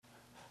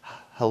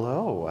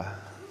Hello.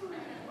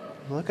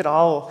 Look at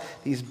all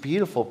these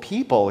beautiful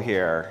people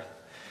here.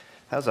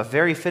 That was a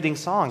very fitting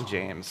song,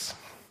 James.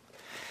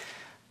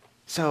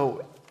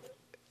 So,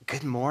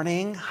 good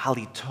morning,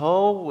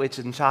 halito, which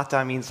in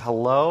Chata means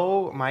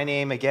hello. My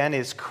name again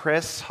is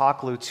Chris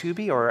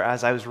Hocklatubi, or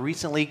as I was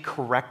recently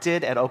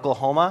corrected at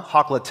Oklahoma,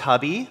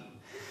 Hocklatubi.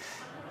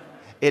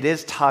 It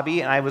is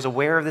Tubby, and I was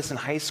aware of this in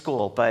high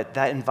school, but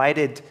that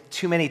invited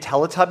too many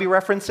Teletubby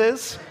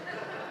references.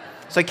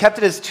 So I kept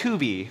it as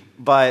Tubi,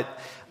 but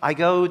I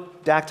go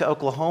back to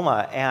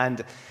Oklahoma,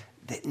 and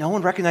no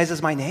one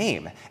recognizes my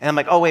name. And I'm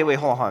like, oh, wait,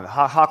 hold on,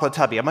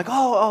 Hocklatubi. I'm like,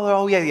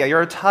 yeah,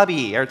 you're a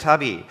Tubby.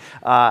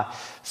 I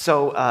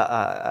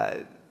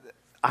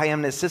am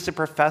an assistant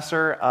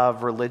professor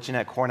of religion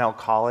at Cornell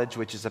College,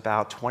 which is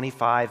about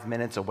 25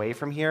 minutes away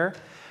from here.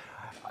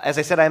 As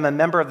I said, I'm a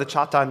member of the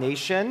Choctaw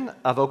Nation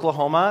of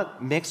Oklahoma,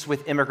 mixed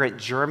with immigrant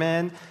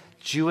German,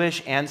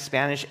 Jewish, and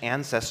Spanish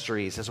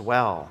ancestries as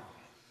well.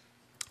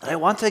 And I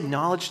want to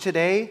acknowledge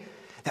today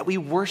that we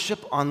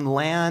worship on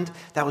land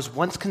that was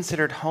once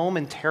considered home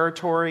and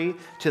territory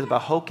to the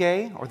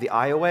Bahoke, or the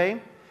Iowa,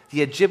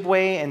 the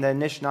Ojibwe and the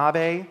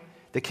Anishinaabe,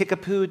 the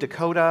Kickapoo,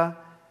 Dakota,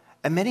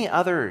 and many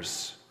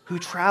others who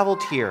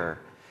traveled here,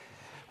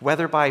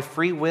 whether by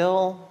free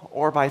will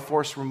or by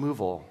forced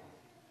removal.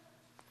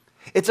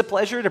 It's a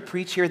pleasure to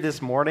preach here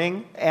this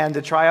morning and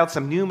to try out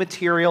some new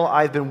material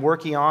I've been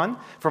working on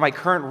for my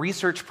current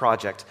research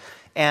project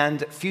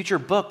and future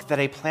book that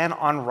I plan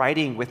on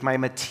writing with my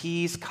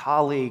Matisse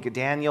colleague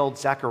Daniel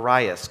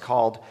Zacharias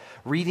called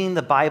Reading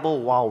the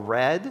Bible While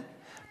Read,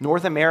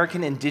 North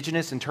American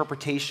Indigenous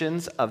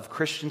Interpretations of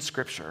Christian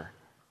Scripture.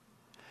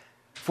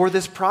 For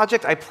this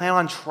project, I plan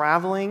on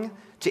traveling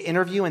to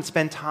interview and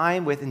spend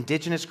time with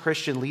indigenous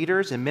Christian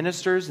leaders and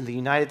ministers in the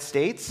United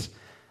States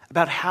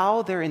about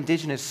how their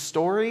indigenous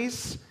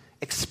stories,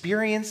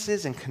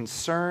 experiences, and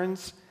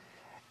concerns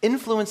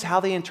influence how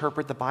they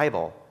interpret the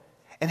Bible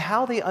and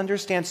how they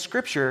understand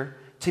Scripture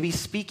to be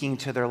speaking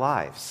to their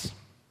lives.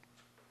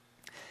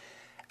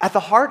 At the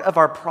heart of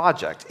our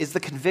project is the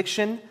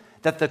conviction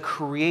that the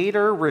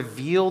Creator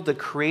revealed the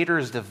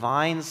Creator's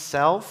divine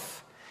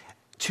self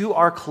to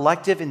our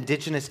collective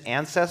indigenous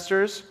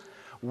ancestors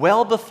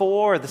well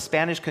before the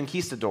Spanish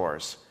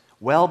conquistadors,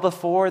 well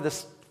before the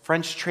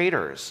French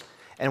traders,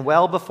 and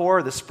well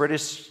before the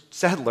British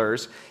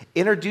settlers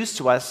introduced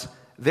to us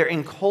their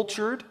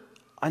encultured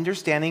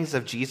understandings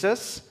of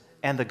Jesus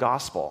and the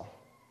gospel.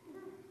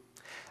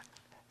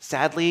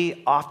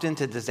 Sadly, often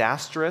to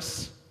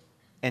disastrous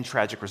and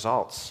tragic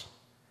results.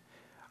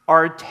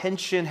 Our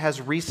attention has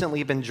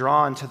recently been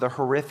drawn to the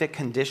horrific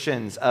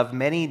conditions of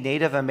many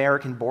Native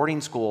American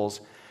boarding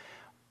schools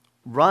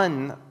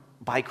run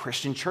by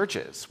Christian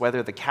churches,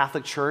 whether the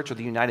Catholic Church or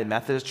the United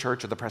Methodist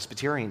Church or the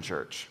Presbyterian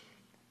Church,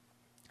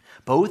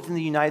 both in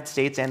the United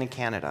States and in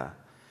Canada,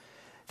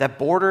 that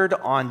bordered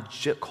on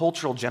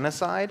cultural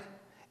genocide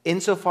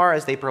insofar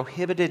as they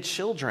prohibited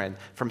children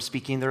from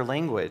speaking their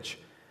language,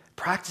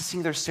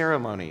 practicing their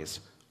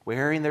ceremonies,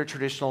 wearing their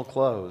traditional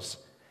clothes,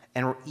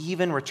 and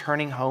even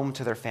returning home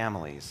to their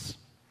families.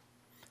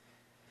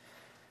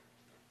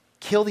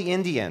 Kill the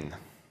Indian,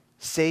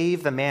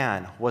 save the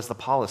man was the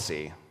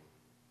policy,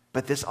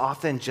 but this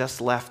often just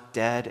left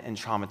dead and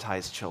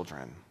traumatized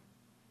children.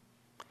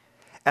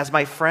 As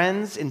my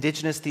friends,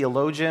 indigenous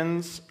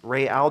theologians,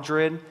 Ray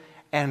Aldred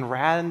and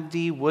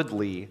Randy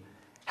Woodley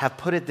have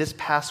put it this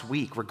past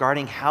week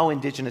regarding how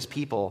indigenous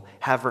people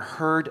have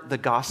heard the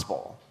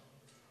gospel,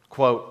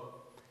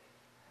 quote,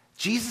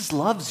 Jesus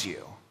loves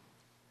you,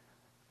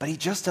 but he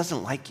just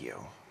doesn't like you.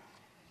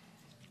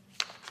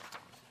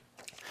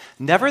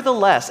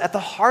 Nevertheless, at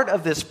the heart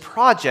of this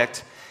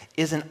project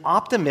is an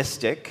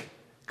optimistic,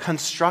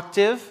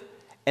 constructive,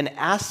 and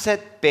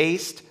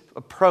asset-based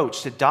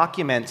approach to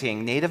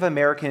documenting Native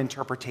American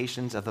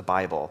interpretations of the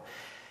Bible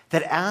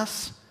that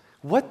asks,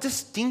 what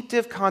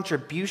distinctive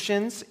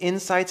contributions,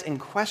 insights, and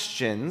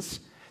questions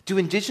do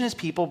indigenous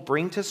people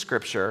bring to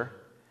Scripture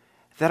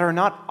that are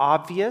not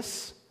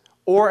obvious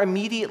or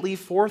immediately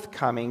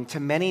forthcoming to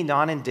many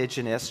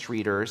non-indigenous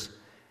readers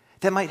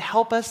that might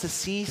help us to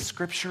see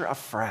Scripture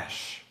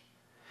afresh,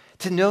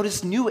 to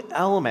notice new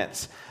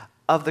elements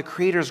of the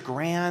Creator's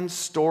grand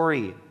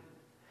story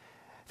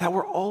that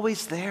were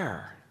always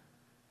there,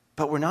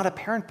 but were not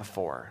apparent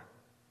before,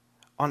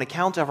 on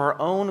account of our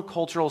own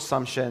cultural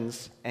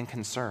assumptions and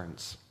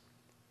concerns.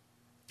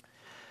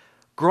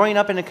 Growing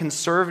up in a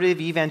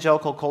conservative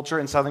evangelical culture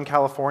in Southern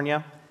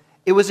California,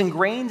 it was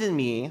ingrained in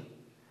me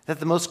that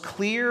the most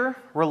clear,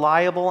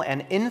 reliable,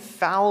 and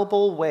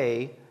infallible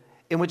way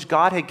in which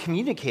God had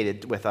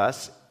communicated with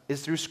us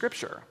is through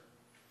Scripture.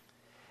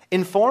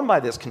 Informed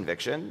by this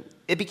conviction,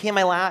 it became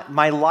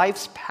my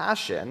life's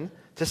passion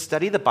to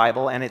study the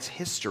Bible and its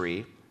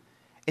history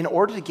in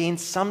order to gain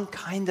some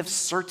kind of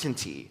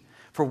certainty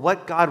for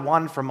what God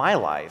wanted for my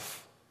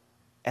life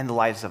and the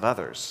lives of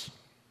others.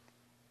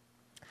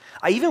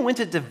 I even went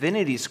to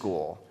divinity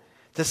school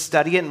to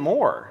study it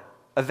more,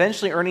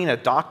 eventually earning a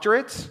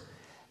doctorate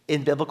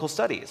in biblical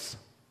studies.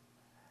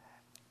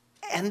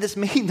 And this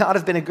may not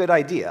have been a good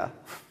idea.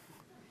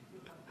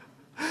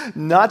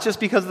 Not just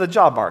because of the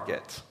job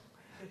market,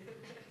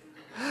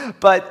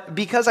 but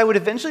because I would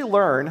eventually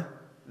learn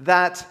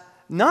that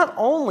not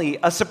only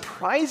a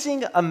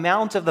surprising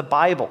amount of the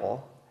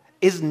Bible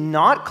is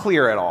not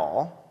clear at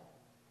all,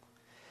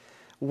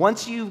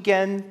 once you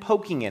begin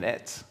poking in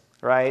it,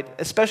 right?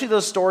 Especially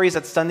those stories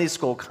that Sunday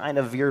school kind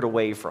of veered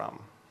away from.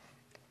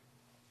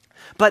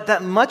 But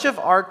that much of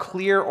our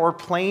clear or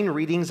plain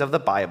readings of the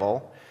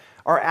Bible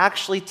are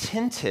actually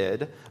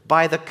tinted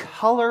by the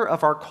color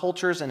of our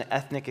cultures and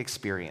ethnic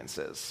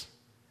experiences.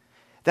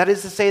 That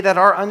is to say that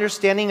our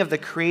understanding of the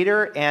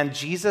Creator and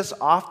Jesus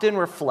often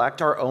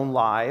reflect our own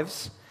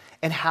lives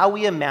and how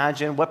we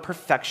imagine what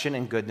perfection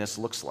and goodness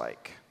looks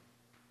like.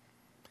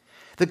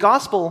 The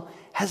gospel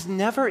has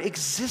never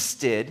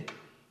existed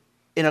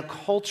in a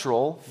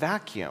cultural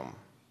vacuum,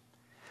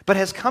 but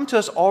has come to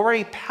us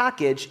already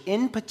packaged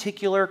in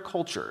particular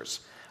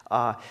cultures.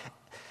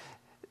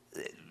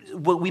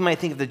 What we might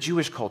think of the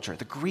Jewish culture,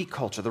 the Greek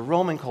culture, the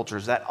Roman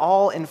cultures, that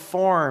all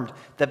informed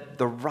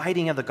the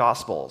writing of the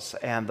Gospels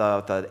and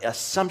the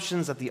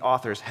assumptions that the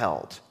authors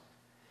held.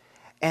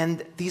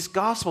 And these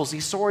Gospels,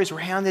 these stories were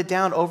handed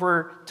down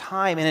over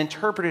time and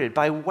interpreted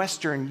by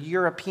Western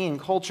European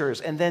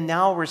cultures and then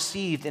now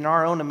received in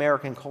our own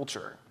American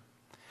culture.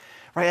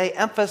 Right? I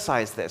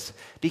emphasize this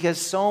because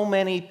so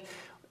many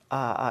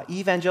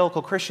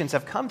evangelical Christians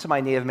have come to my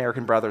Native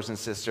American brothers and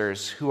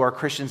sisters who are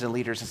Christians and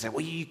leaders and say,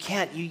 well, you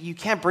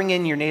can't bring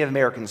in your Native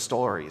American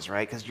stories,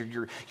 right? Because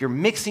you're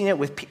mixing it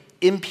with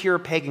impure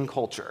pagan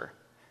culture,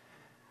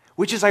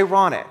 which is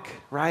ironic,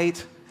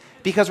 right?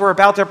 Because we're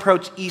about to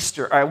approach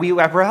Easter, we're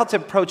about to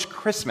approach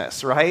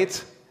Christmas,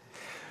 right?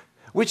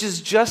 Which is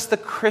just the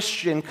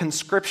Christian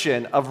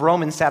conscription of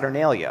Roman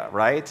Saturnalia,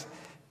 right?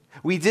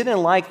 We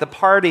didn't like the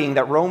partying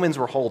that Romans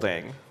were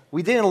holding.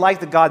 We didn't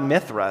like the god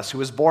Mithras, who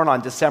was born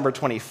on December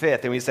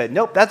 25th, and we said,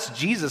 nope, that's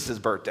Jesus'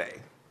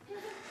 birthday.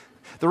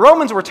 The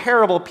Romans were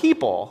terrible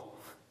people,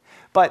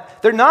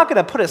 but they're not going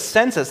to put a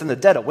census in the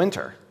dead of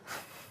winter,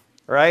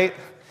 right?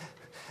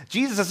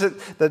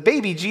 The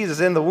baby Jesus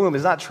in the womb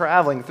is not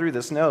traveling through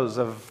the snows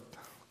of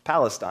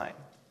Palestine.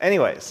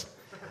 Anyways,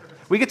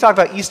 we could talk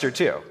about Easter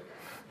too,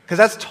 because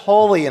that's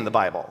totally in the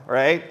Bible,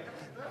 right?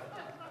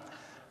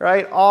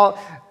 Right?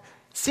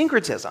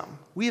 Syncretism.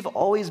 We've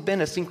always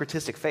been a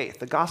syncretistic faith.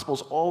 The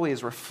gospel's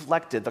always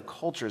reflected the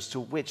cultures to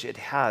which it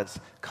has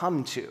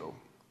come to.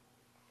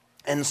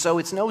 And so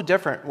it's no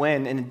different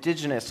when an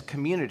indigenous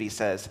community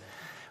says,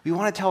 we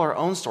want to tell our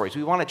own stories.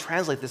 We want to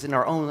translate this in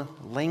our own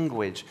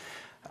language.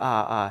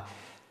 The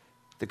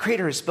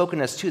Creator has spoken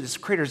to us too. This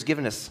Creator has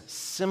given us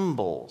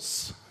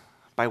symbols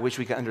by which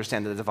we can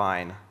understand the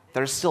divine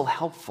that are still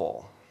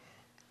helpful.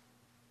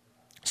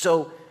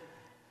 So,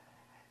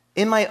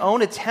 in my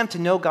own attempt to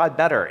know God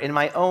better, in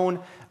my own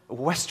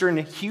Western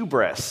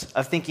hubris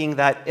of thinking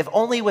that if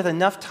only with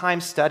enough time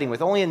studying,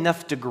 with only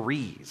enough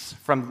degrees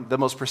from the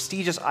most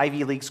prestigious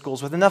Ivy League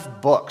schools, with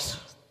enough books,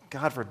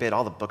 God forbid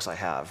all the books I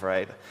have,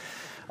 right?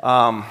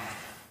 I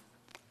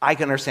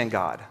can understand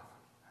God,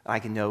 I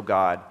can know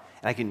God,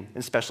 and I can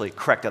especially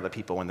correct other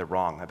people when they're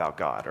wrong about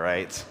God,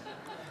 right?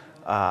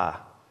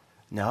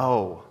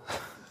 No.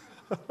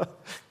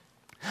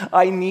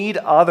 I need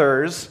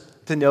others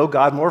to know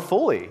God more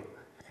fully.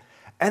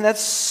 And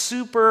that's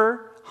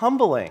super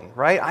humbling,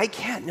 right? I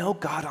can't know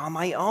God on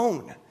my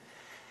own.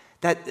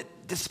 That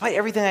despite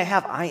everything I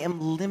have, I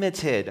am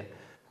limited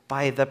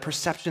by the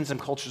perceptions and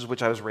cultures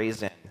which I was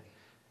raised in.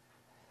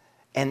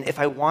 And if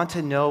I want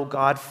to know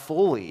God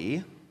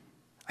fully,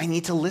 I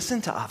need to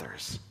listen to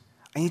others.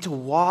 I need to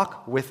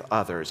walk with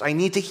others. I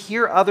need to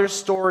hear others'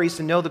 stories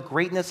to know the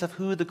greatness of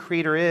who the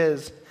Creator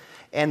is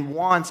and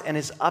wants and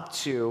is up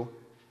to.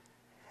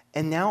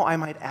 And now I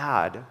might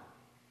add,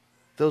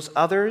 those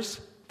others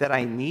that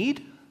I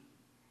need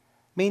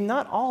may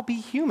not all be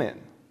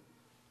human,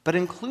 but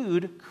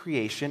include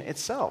creation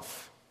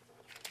itself.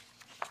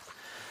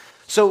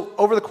 So,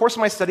 over the course of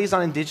my studies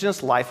on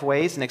indigenous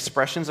lifeways and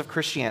expressions of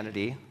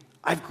Christianity,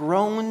 I've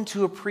grown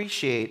to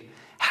appreciate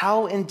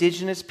how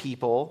indigenous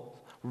people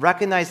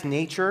recognize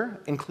nature,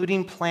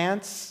 including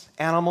plants,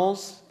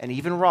 animals, and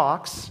even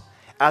rocks,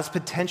 as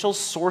potential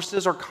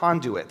sources or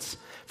conduits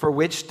for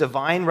which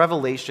divine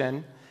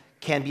revelation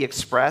can be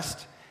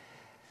expressed,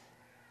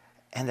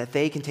 and that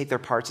they can take their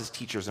parts as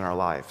teachers in our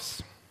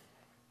lives.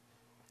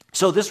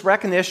 So this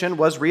recognition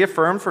was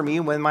reaffirmed for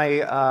me when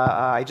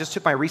I just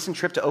took my recent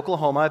trip to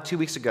Oklahoma 2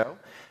 weeks ago.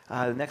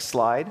 Next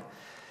slide.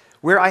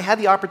 Where I had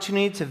the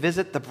opportunity to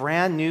visit the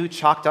brand new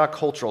Choctaw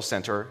Cultural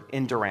Center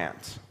in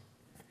Durant.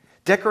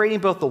 Decorating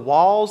both the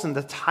walls and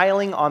the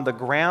tiling on the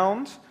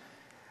ground,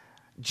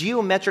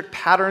 geometric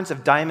patterns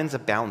of diamonds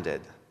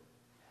abounded.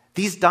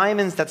 These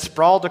diamonds that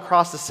sprawled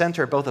across the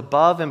center, both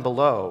above and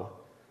below,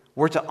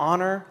 were to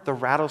honor the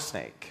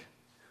rattlesnake,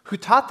 who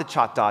taught the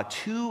Choctaw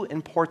two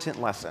important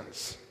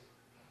lessons.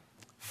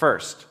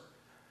 First,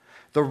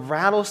 the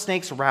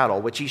rattlesnake's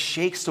rattle, which he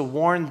shakes to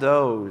warn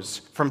those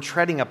from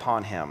treading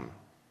upon him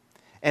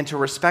and to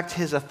respect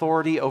his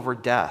authority over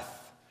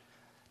death,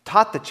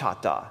 taught the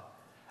Choctaw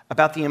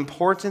about the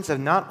importance of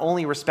not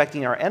only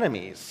respecting our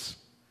enemies,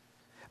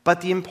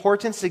 but the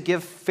importance to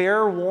give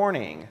fair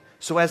warning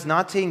so as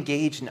not to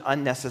engage in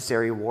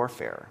unnecessary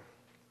warfare.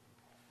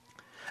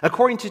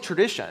 According to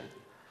tradition,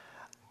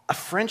 a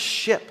French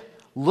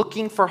ship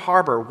looking for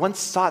harbor once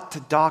sought to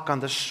dock on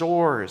the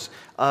shores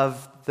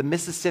of the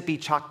Mississippi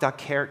Choctaw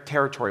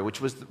Territory,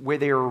 which was where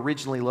they were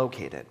originally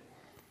located.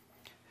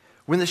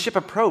 When the ship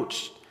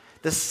approached,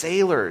 the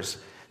sailors,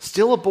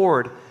 still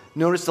aboard,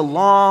 noticed a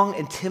long,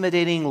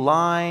 intimidating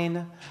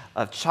line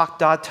of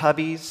Choctaw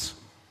tubbies.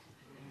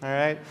 All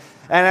right?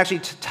 And actually,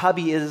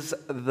 tubby is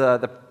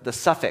the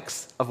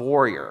suffix of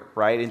warrior,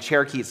 right? In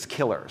Cherokee, it's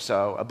killer.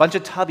 So a bunch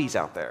of tubbies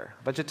out there,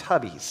 a bunch of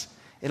tubbies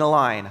in a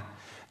line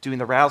doing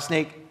the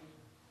rattlesnake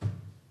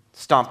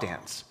stomp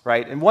dance,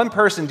 right? And one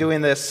person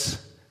doing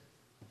this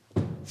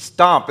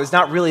stomp is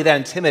not really that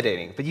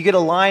intimidating, but you get a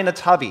line of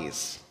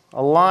tubbies. You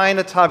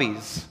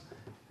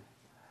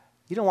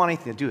don't want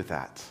anything to do with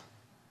that.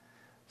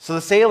 So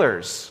the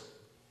sailors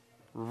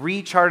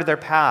recharted their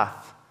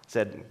path,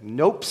 said,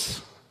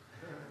 "Nopes,"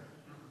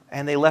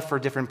 and they left for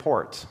a different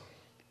port.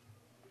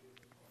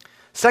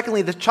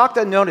 Secondly, the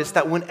Choctaw noticed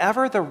that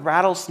whenever the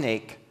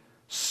rattlesnake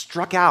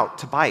struck out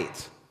to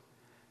bite,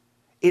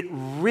 it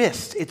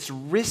risked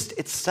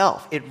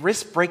itself. It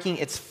risked breaking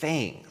its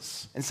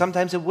fangs, and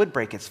sometimes it would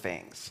break its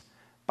fangs,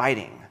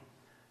 biting.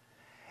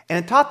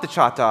 And it taught the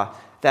Choctaw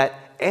that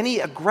any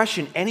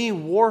aggression, any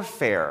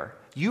warfare,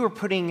 you are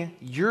putting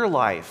your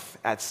life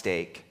at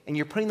stake, and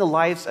you're putting the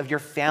lives of your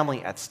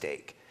family at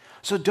stake.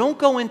 So don't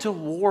go into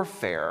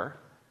warfare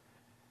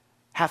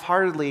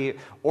half-heartedly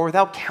or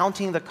without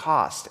counting the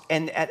cost.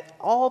 And at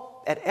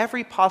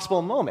every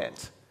possible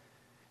moment,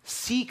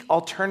 seek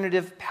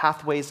alternative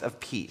pathways of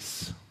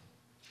peace.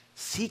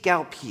 Seek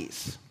out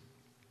peace.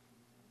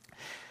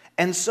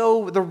 And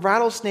so the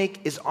rattlesnake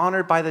is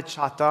honored by the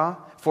Choctaw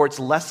for its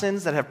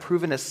lessons that have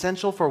proven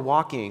essential for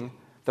walking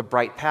the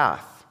bright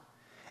path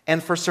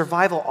and for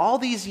survival all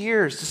these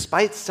years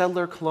despite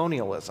settler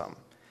colonialism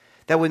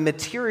that would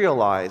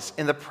materialize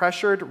in the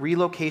pressured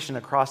relocation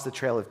across the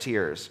Trail of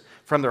Tears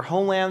from their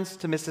homelands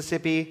to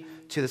Mississippi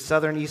to the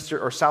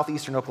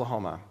southeastern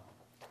Oklahoma.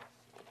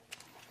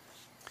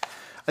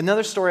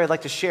 Another story I'd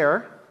like to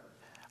share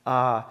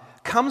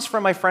comes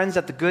from my friends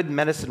at the Good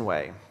Medicine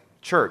Way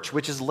Church,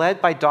 which is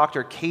led by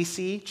Dr.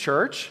 Casey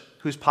Church,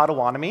 who's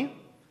Potawatomi,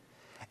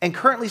 and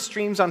currently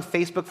streams on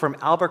Facebook from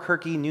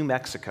Albuquerque, New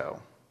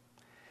Mexico.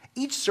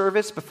 Each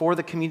service before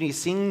the community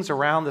sings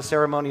around the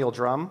ceremonial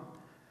drum,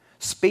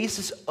 space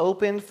is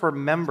open for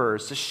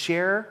members to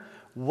share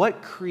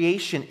what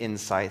creation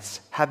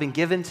insights have been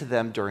given to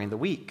them during the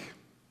week.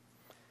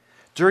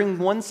 During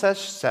one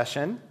such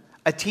session,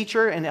 a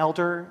teacher, an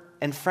elder,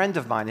 and friend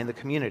of mine in the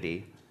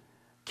community,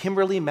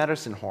 Kimberly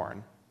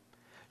Medicine-Horn,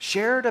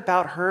 shared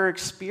about her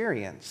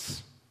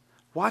experience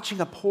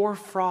watching a poor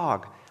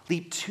frog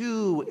leap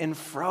to and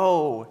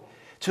fro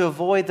to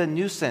avoid the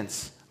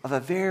nuisance of a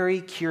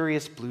very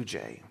curious blue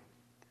jay.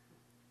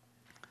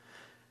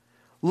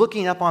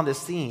 Looking up on this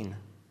scene,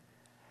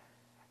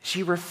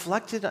 she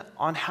reflected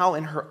on how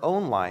in her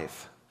own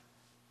life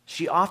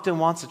she often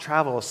wants to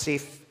travel a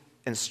safe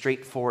and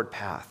straightforward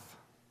path.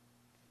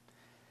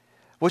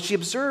 What she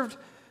observed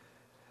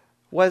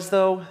was,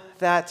 though,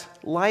 that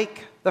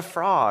like the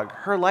frog,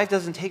 her life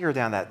doesn't take her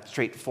down that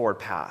straightforward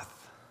path.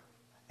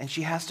 And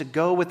she has to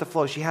go with the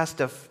flow. She has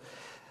to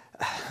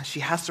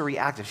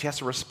react. She has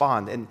to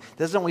respond. And it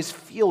doesn't always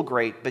feel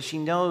great, but she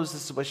knows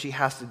this is what she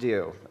has to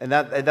do. And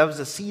that was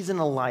a season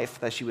of life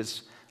that she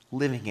was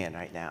living in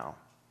right now.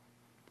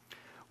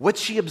 What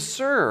she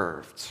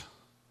observed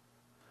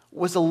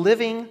was a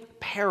living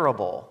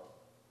parable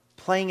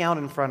playing out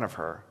in front of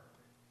her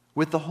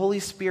with the Holy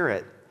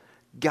Spirit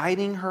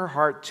guiding her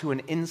heart to an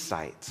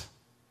insight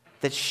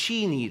that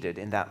she needed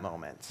in that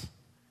moment.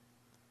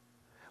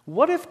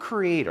 What if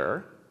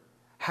Creator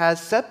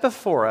has set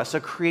before us a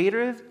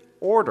creative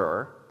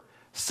order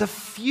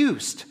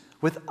suffused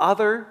with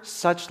other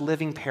such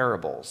living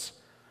parables,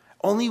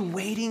 only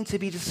waiting to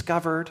be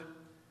discovered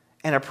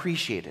and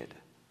appreciated,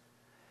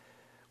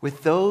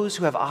 with those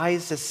who have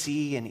eyes to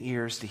see and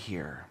ears to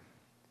hear?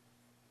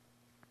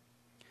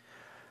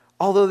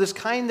 Although this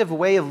kind of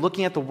way of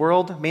looking at the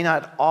world may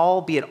not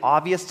all be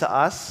obvious to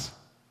us,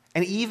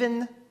 and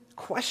even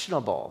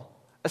questionable,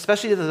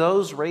 especially to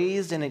those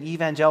raised in an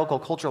evangelical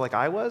culture like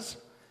I was,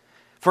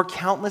 for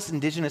countless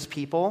indigenous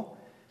people,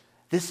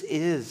 this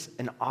is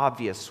an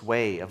obvious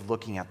way of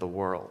looking at the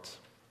world.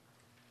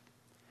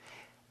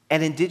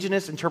 An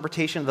indigenous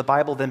interpretation of the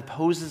Bible then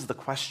poses the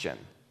question,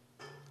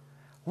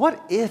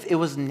 what if it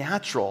was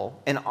natural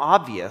and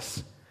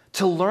obvious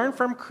to learn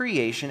from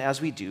creation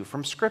as we do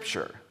from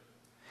Scripture?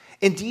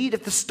 Indeed,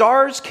 if the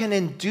stars can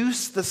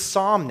induce the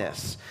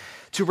psalmist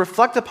to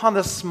reflect upon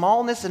the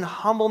smallness and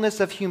humbleness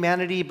of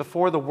humanity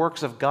before the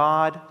works of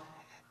God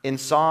in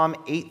Psalm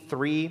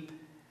 8:3,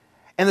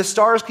 and the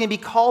stars can be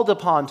called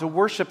upon to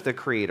worship the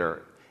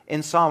Creator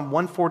in Psalm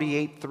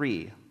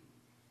 148:3,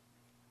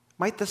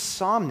 might the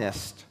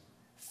psalmist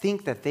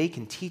think that they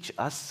can teach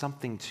us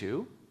something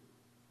too?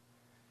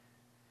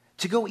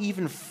 To go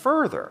even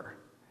further,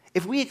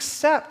 if we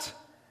accept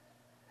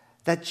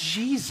that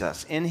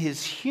Jesus, in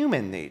his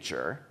human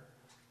nature,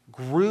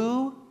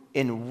 grew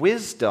in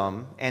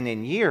wisdom and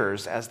in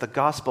years, as the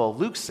Gospel of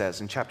Luke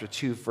says in chapter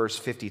 2, verse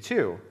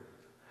 52.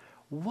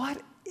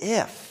 What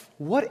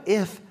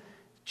if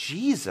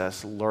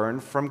Jesus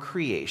learned from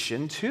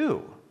creation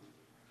too?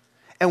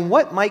 And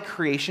what might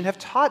creation have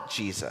taught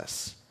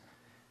Jesus?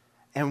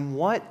 And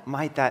what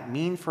might that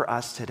mean for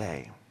us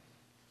today?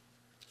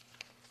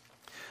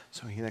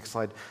 So, next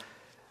slide.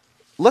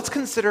 Let's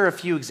consider a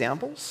few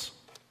examples.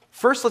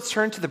 First, let's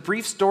turn to the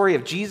brief story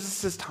of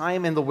Jesus'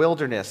 time in the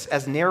wilderness,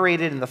 as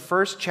narrated in the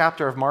first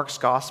chapter of Mark's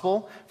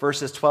Gospel,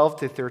 verses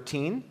 12 to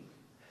 13.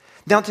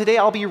 Now, today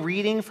I'll be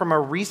reading from a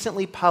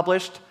recently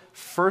published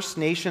First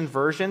Nation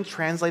version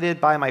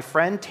translated by my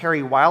friend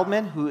Terry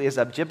Wildman, who is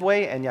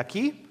Ojibwe and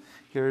Yaqui.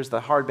 Here's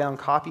the hardbound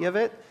copy of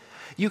it.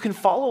 You can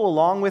follow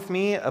along with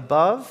me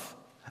above.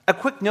 A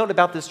quick note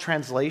about this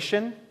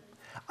translation.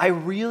 I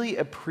really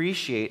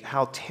appreciate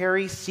how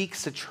Terry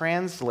seeks to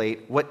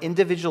translate what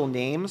individual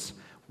names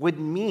would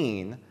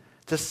mean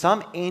to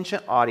some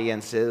ancient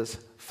audiences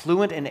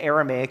fluent in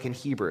Aramaic and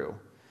Hebrew.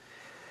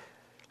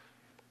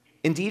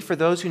 Indeed, for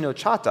those who know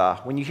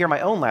Chata, when you hear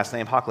my own last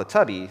name,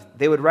 Haklatabi,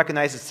 they would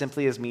recognize it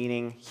simply as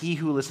meaning he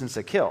who listens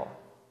to kill.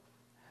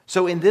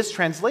 So in this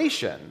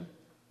translation,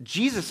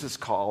 Jesus is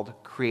called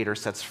Creator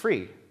Sets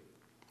Free,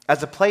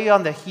 as a play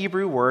on the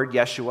Hebrew word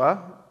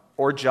Yeshua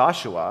or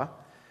Joshua,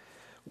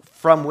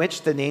 from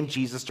which the name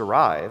Jesus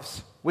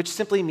derives, which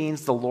simply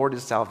means the Lord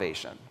is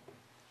salvation.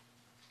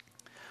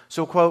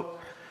 So, quote,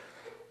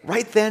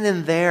 right then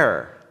and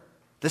there,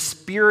 the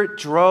Spirit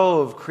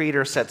drove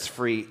Creator Sets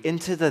Free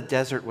into the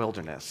desert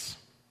wilderness.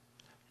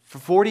 For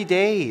 40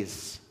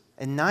 days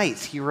and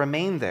nights, he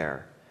remained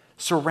there,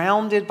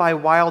 surrounded by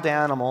wild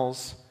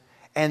animals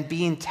and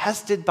being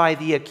tested by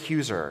the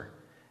accuser,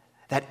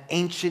 that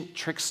ancient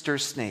trickster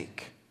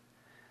snake.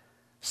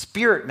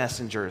 Spirit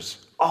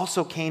messengers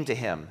also came to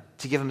him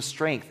to give him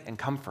strength and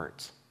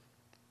comfort.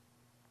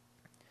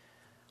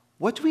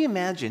 What do we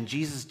imagine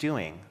Jesus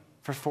doing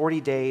for 40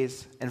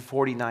 days and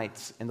 40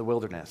 nights in the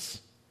wilderness?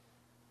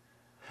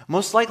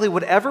 Most likely,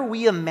 whatever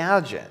we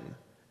imagine,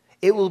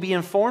 it will be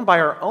informed by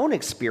our own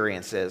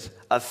experiences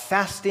of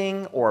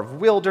fasting or of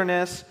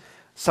wilderness,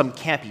 some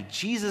campy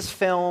Jesus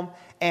film,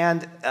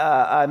 and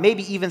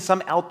maybe even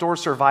some outdoor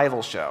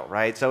survival show,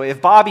 right? So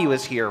if Bobby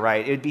was here,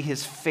 right, it would be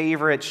his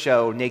favorite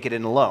show, Naked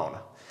and Alone,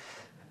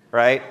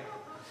 right?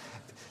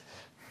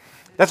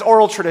 That's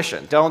oral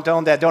tradition. Don't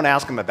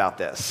ask him about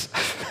this.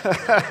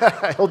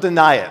 He'll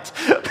deny it.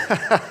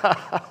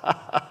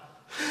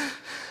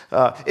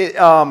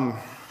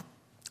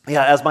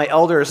 Yeah, as my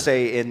elders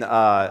say in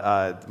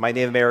my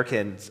Native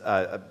American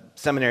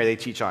seminary, they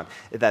teach on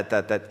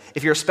that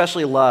if you're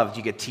especially loved,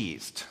 you get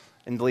teased.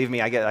 And believe me,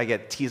 I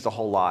get teased a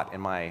whole lot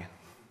in my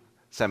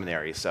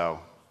seminary, so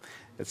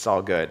it's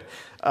all good.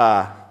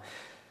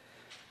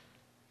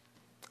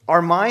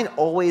 Our mind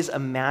always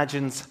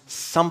imagines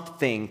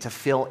something to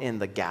fill in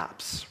the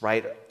gaps,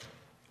 right?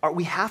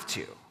 We have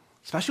to,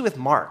 especially with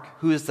Mark,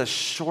 who is the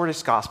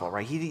shortest gospel,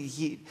 right?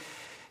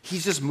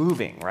 He's just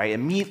moving, right?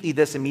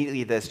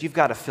 Immediately this. You've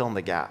got to fill in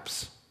the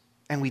gaps.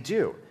 And we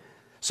do.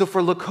 So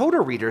for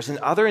Lakota readers and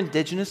other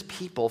indigenous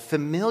people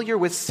familiar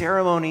with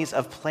ceremonies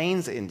of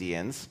Plains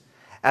Indians,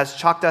 as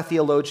Choctaw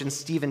theologian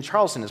Stephen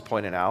Charlson has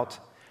pointed out,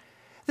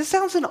 this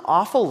sounds an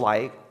awful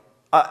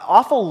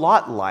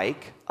lot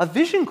like a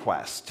vision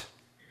quest.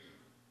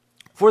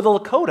 For the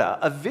Lakota,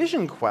 a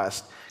vision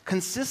quest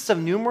consists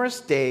of numerous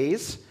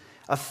days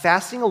of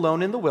fasting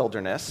alone in the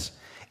wilderness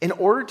in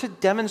order to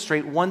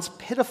demonstrate one's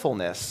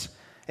pitifulness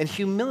and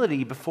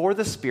humility before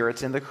the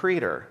spirits and the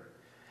Creator.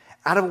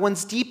 Out of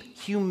one's deep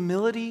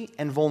humility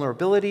and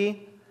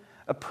vulnerability,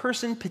 a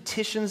person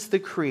petitions the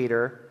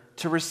Creator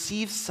to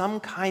receive some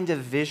kind of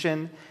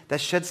vision that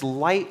sheds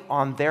light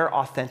on their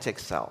authentic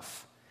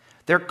self,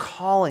 their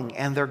calling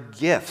and their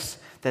gifts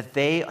that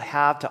they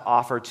have to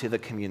offer to the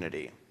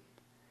community.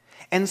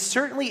 And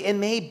certainly it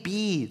may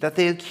be that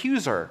the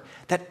accuser,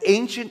 that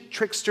ancient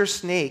trickster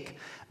snake,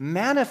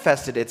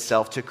 manifested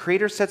itself to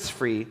Creator Sets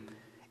Free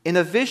in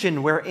a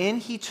vision wherein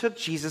he took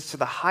Jesus to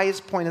the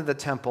highest point of the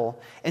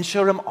temple and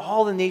showed him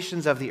all the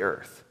nations of the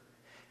earth.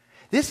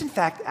 This, in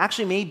fact,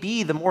 actually may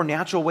be the more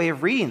natural way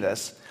of reading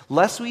this,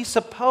 lest we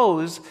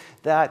suppose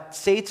that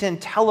Satan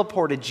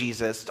teleported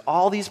Jesus to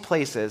all these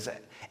places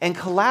and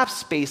collapsed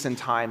space and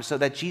time so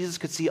that Jesus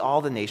could see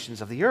all the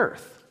nations of the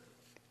earth.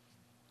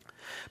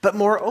 But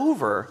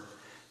moreover,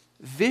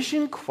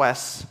 vision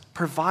quests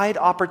provide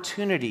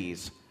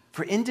opportunities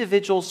for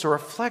individuals to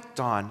reflect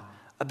on,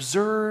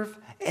 observe,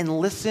 and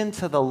listen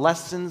to the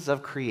lessons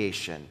of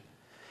creation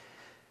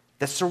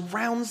that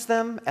surrounds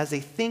them as they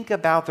think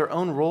about their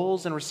own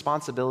roles and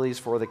responsibilities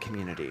for the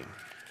community.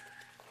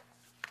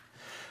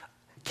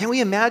 Can we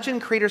imagine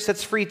Creator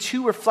Sets Free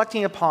too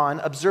reflecting upon,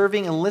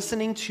 observing, and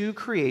listening to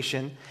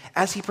creation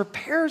as he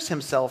prepares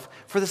himself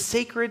for the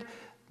sacred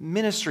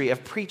ministry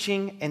of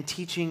preaching and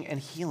teaching and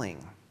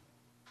healing?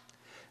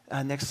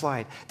 Next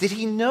slide. Did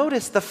he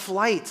notice the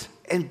flight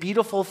and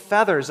beautiful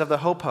feathers of the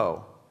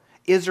hoopoe,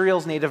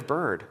 Israel's native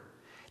bird?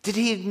 Did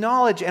he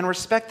acknowledge and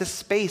respect the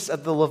space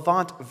of the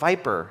Levant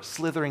viper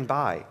slithering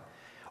by?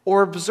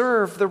 Or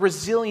observe the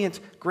resilient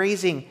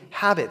grazing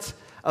habits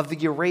of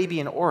the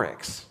Arabian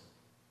oryx?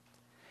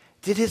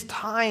 Did his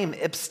time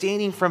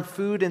abstaining from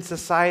food and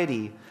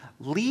society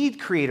lead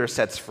Creator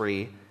Sets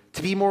Free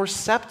to be more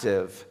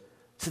receptive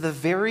to the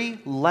very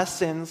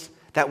lessons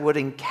that would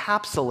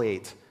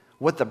encapsulate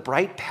what the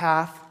Bright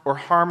Path or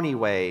Harmony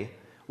Way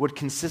would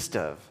consist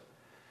of?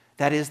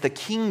 That is, the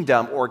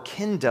kingdom or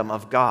kingdom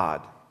of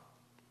God.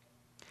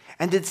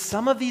 And did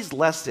some of these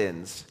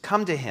lessons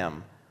come to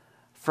him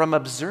from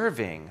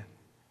observing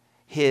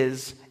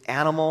his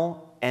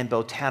animal and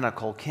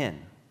botanical kin?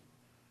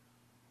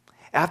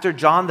 After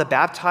John the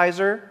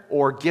Baptizer,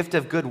 or gift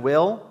of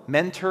goodwill,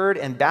 mentored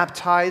and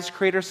baptized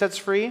Creator Sets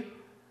Free,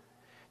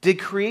 did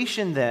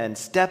creation then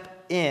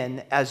step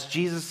in as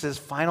Jesus'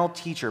 final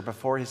teacher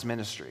before his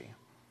ministry?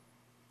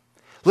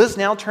 Let's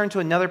now turn to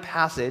another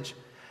passage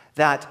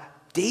that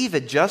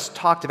David just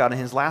talked about in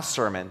his last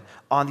sermon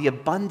on the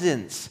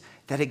abundance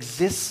that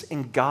exists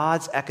in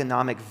God's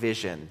economic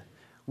vision,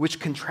 which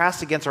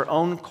contrasts against our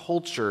own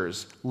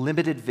culture's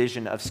limited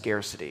vision of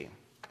scarcity.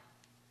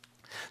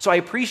 So I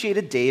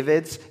appreciated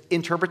David's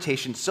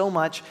interpretation so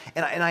much,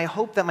 and I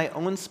hope that my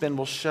own spin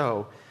will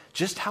show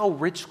just how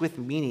rich with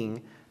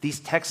meaning these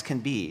texts can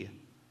be,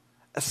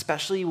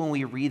 especially when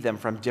we read them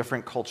from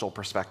different cultural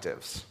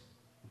perspectives.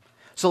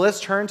 So let's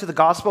turn to the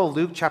Gospel of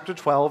Luke chapter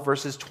 12,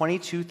 verses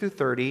 22 through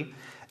 30,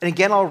 and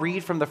again I'll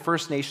read from the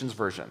First Nations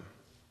version.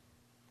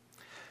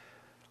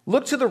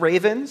 Look to the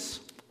ravens,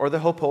 or the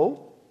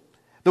hopo,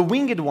 the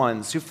winged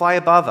ones who fly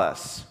above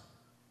us.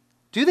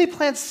 Do they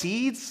plant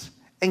seeds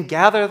and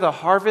gather the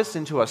harvest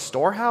into a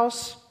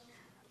storehouse?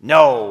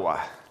 No,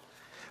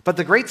 but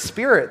the Great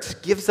Spirit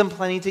gives them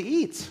plenty to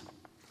eat.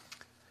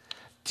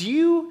 Do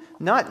you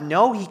not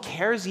know he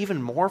cares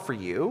even more for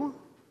you?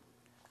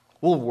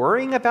 Will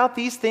worrying about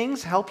these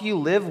things help you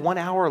live 1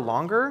 hour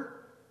longer?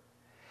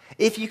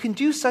 If you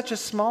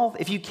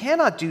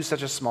cannot do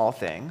such a small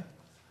thing,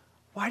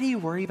 why do you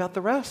worry about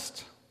the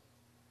rest?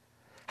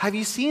 Have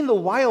you seen the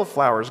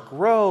wildflowers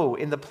grow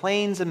in the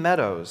plains and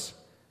meadows?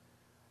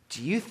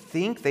 Do you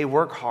think they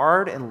work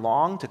hard and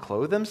long to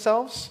clothe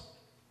themselves?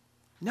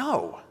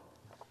 No.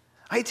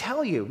 I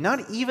tell you,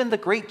 not even the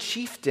great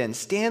chieftain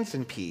stands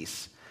in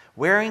peace,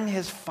 wearing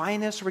his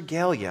finest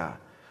regalia,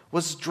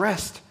 was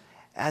dressed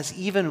as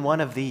even one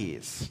of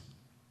these.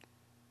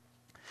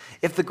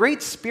 If the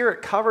Great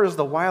Spirit covers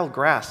the wild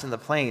grass in the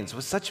plains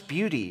with such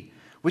beauty,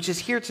 which is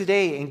here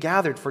today and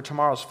gathered for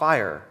tomorrow's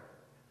fire,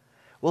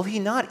 will he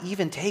not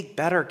even take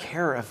better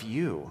care of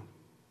you?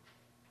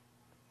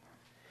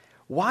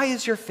 Why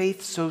is your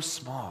faith so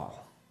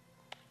small?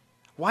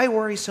 Why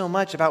worry so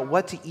much about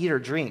what to eat or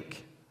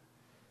drink?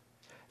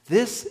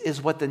 This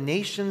is what the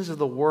nations of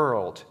the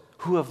world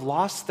who have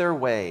lost their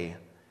way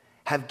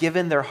have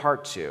given their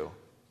heart to.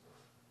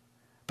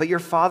 But your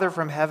Father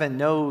from heaven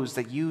knows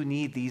that you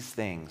need these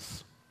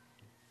things.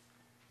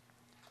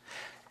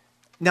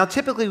 Now,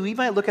 typically, we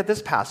might look at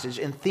this passage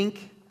and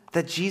think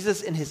that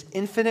Jesus, in his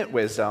infinite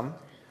wisdom,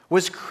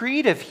 was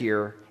creative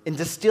here in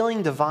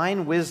distilling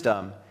divine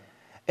wisdom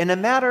in a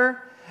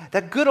matter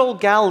that good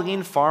old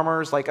Galilean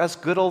farmers, like us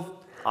good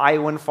old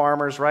Iowan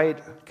farmers, right,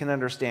 can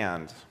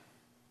understand.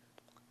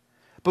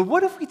 But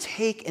what if we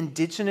take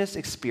indigenous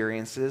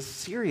experiences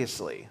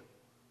seriously?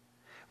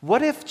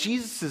 What if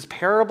Jesus'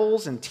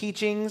 parables and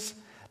teachings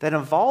that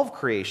involve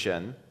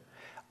creation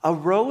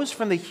arose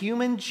from the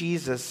human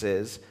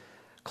Jesus's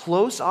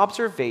close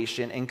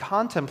observation and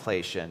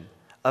contemplation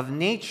of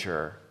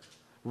nature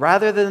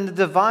rather than the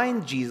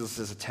divine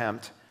Jesus'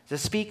 attempt to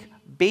speak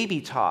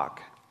baby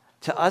talk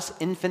to us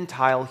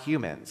infantile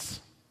humans?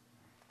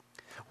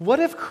 What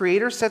if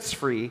Creator Sets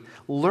Free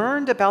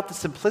learned about the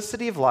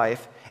simplicity of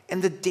life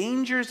and the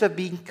dangers of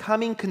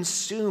becoming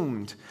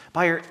consumed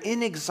by our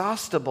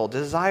inexhaustible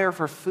desire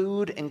for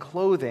food and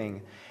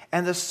clothing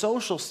and the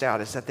social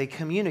status that they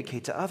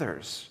communicate to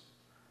others?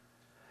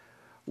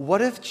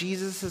 What if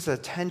Jesus'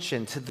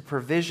 attention to the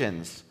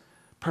provisions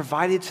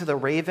provided to the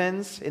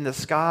ravens in the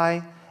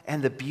sky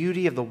and the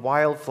beauty of the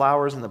wild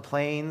flowers in the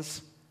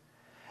plains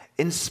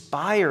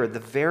inspired the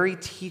very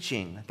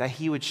teaching that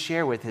he would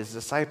share with his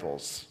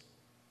disciples?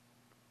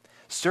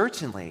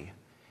 Certainly,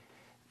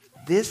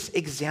 this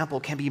example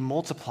can be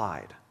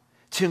multiplied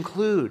to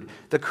include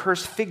the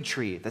cursed fig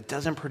tree that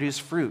doesn't produce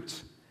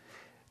fruit,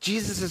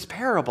 Jesus'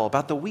 parable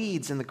about the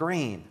weeds and the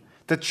grain,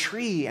 the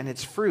tree and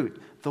its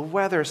fruit, the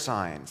weather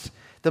signs,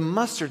 the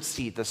mustard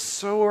seed, the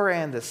sower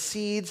and the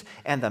seeds,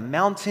 and the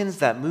mountains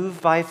that move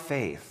by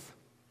faith.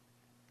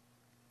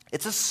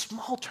 It's a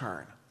small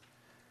turn,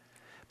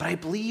 but I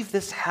believe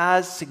this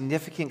has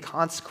significant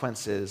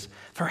consequences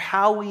for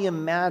how we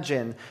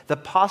imagine the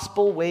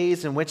possible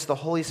ways in which the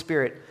Holy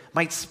Spirit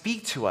might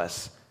speak to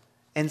us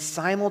and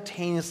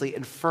simultaneously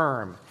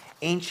affirm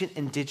ancient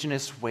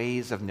indigenous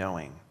ways of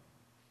knowing.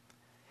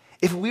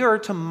 If we are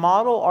to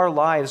model our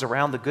lives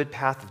around the good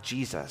path of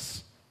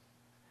Jesus,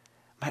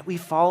 might we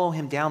follow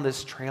him down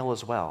this trail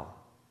as well?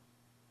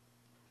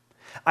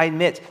 I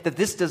admit that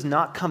this does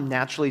not come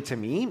naturally to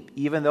me,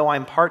 even though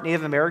I'm part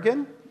Native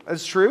American.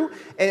 That's true.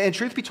 And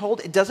truth be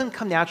told, it doesn't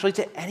come naturally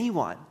to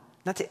anyone,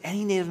 not to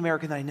any Native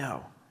American that I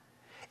know.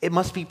 It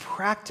must be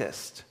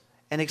practiced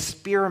and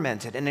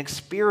experimented and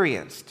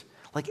experienced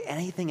like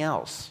anything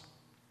else.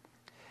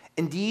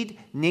 Indeed,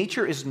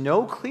 nature is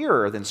no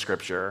clearer than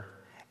Scripture,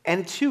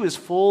 and it too is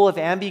full of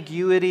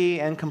ambiguity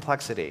and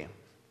complexity.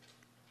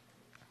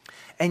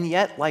 And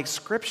yet, like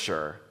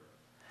Scripture,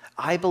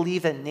 I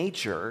believe that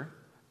nature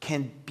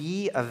can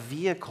be a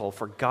vehicle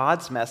for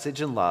God's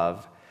message and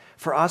love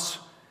for us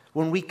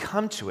when we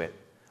come to it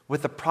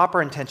with the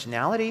proper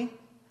intentionality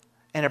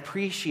and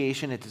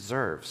appreciation it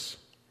deserves.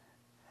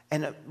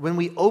 And when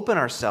we open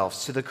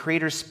ourselves to the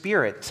Creator's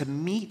Spirit to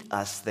meet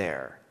us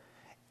there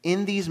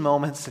in these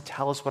moments to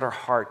tell us what our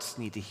hearts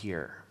need to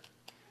hear.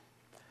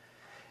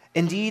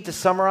 Indeed, to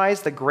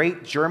summarize the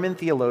great German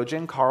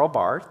theologian Karl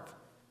Barth,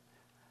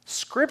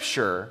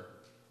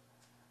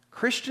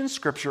 Christian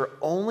Scripture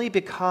only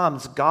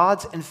becomes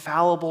God's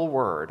infallible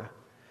word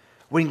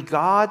when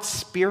God's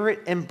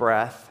Spirit and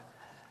breath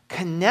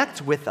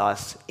connect with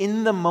us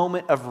in the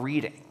moment of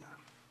reading.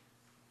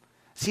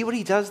 See what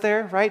he does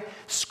there, right?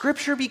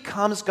 Scripture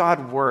becomes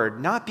God's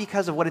word, not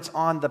because of what it's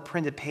on the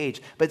printed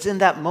page, but it's in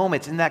that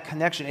moment, it's in that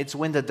connection. It's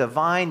when the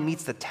divine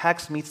meets the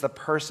text, meets the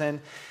person.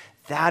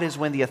 That is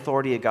when the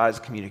authority of God is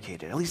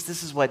communicated. At least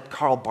this is what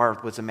Karl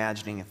Barth was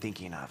imagining and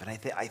thinking of. And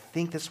I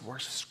think this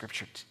works with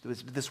Scripture.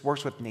 This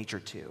works with nature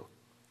too.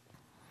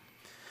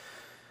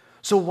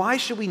 So why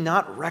should we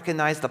not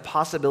recognize the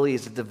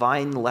possibilities of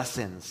divine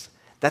lessons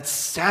that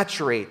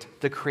saturate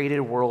the created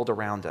world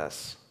around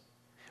us?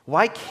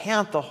 Why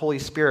can't the Holy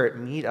Spirit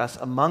meet us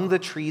among the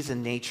trees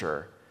in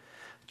nature,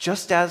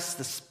 just as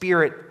the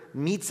Spirit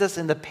meets us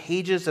in the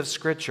pages of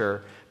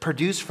Scripture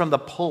produced from the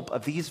pulp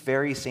of these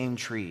very same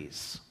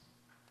trees?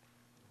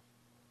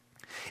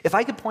 If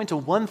I could point to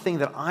one thing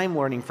that I'm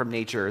learning from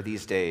nature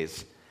these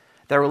days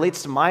that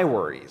relates to my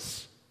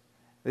worries,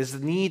 it is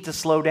the need to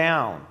slow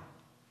down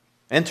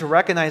and to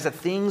recognize that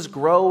things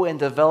grow and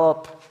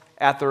develop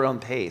at their own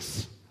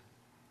pace.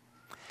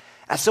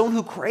 As someone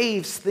who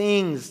craves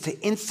things to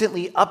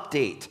instantly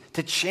update,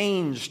 to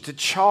change, to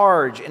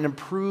charge, and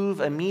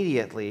improve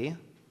immediately,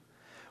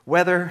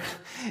 whether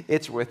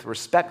it's with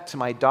respect to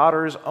my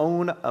daughter's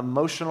own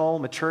emotional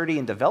maturity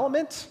and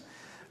development,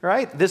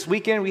 right? This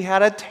weekend we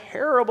had a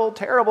terrible,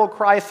 terrible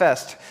cry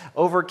fest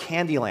over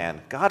Candyland.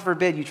 God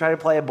forbid you try to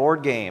play a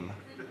board game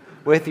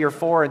with your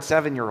 4 and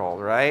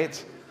 7-year-old,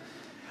 right?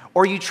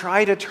 Or you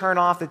try to turn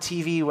off the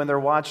TV when they're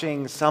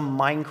watching some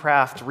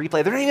Minecraft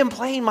replay. They're not even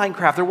playing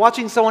Minecraft. They're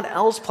watching someone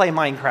else play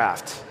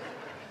Minecraft.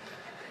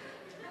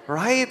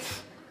 Right?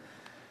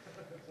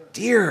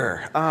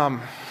 Dear. I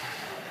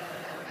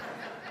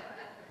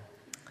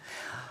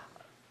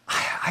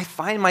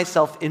find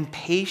myself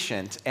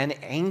impatient and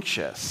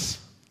anxious.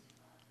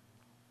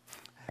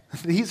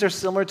 These are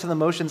similar to the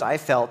emotions I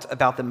felt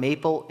about the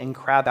maple and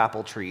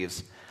crabapple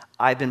trees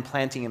I've been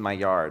planting in my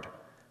yard.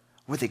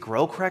 Would they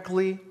grow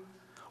correctly?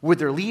 Would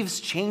their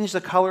leaves change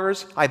the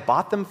colors I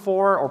bought them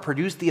for or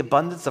produce the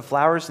abundance of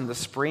flowers in the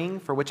spring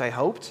for which I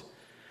hoped?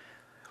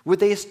 Would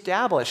they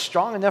establish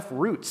strong enough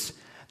roots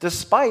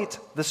despite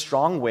the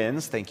strong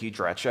winds, thank you,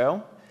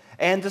 Dretcho,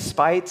 and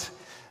despite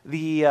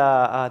the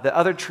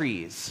other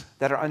trees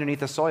that are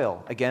underneath the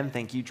soil? Again,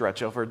 thank you,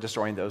 Dretcho, for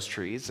destroying those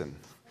trees and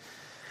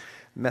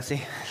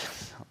messy.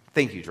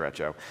 Thank you,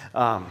 Dretcho.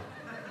 I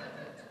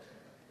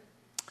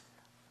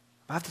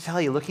have to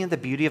tell you, looking at the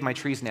beauty of my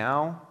trees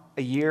now,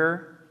 a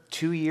year,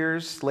 2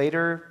 years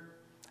later,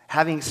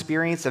 having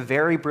experienced a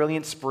very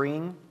brilliant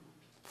spring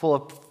full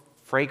of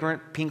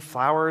fragrant pink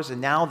flowers,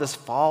 and now this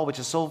fall, which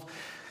is so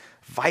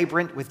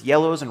vibrant with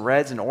yellows and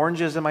reds and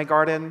oranges in my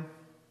garden,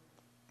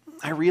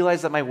 I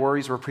realized that my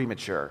worries were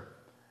premature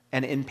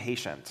and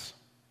impatient.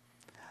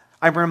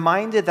 I'm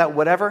reminded that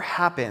whatever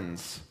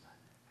happens,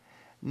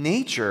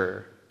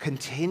 nature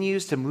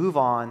continues to move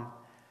on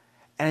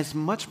and is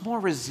much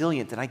more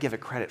resilient than I give it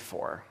credit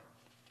for.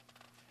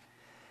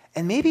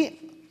 And maybe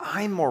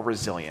I'm more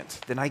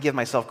resilient than I give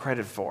myself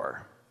credit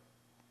for.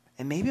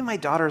 And maybe my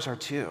daughters are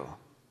too.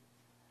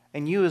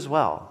 And you as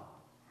well.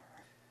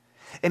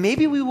 And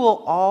maybe we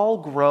will all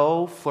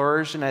grow,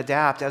 flourish, and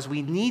adapt as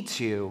we need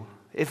to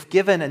if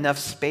given enough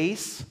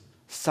space,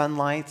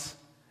 sunlight,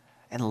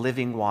 and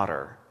living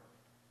water.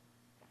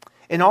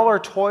 In all our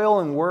toil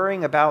and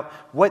worrying about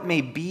what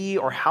may be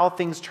or how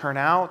things turn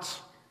out,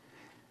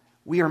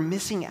 we are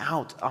missing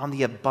out on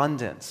the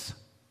abundance,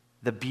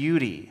 the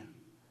beauty,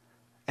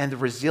 and the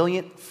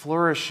resilient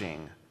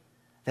flourishing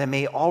that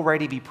may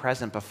already be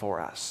present before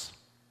us.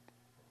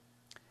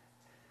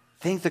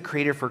 Thank the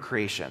Creator for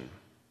creation,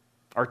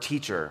 our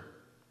teacher,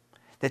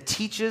 that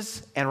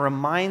teaches and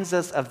reminds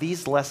us of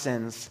these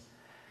lessons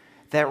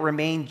that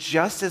remain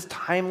just as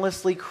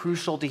timelessly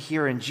crucial to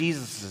hear in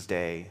Jesus'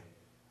 day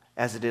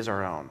as it is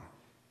our own.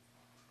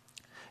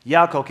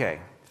 Yakoke,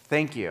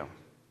 thank you,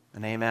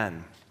 and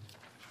amen.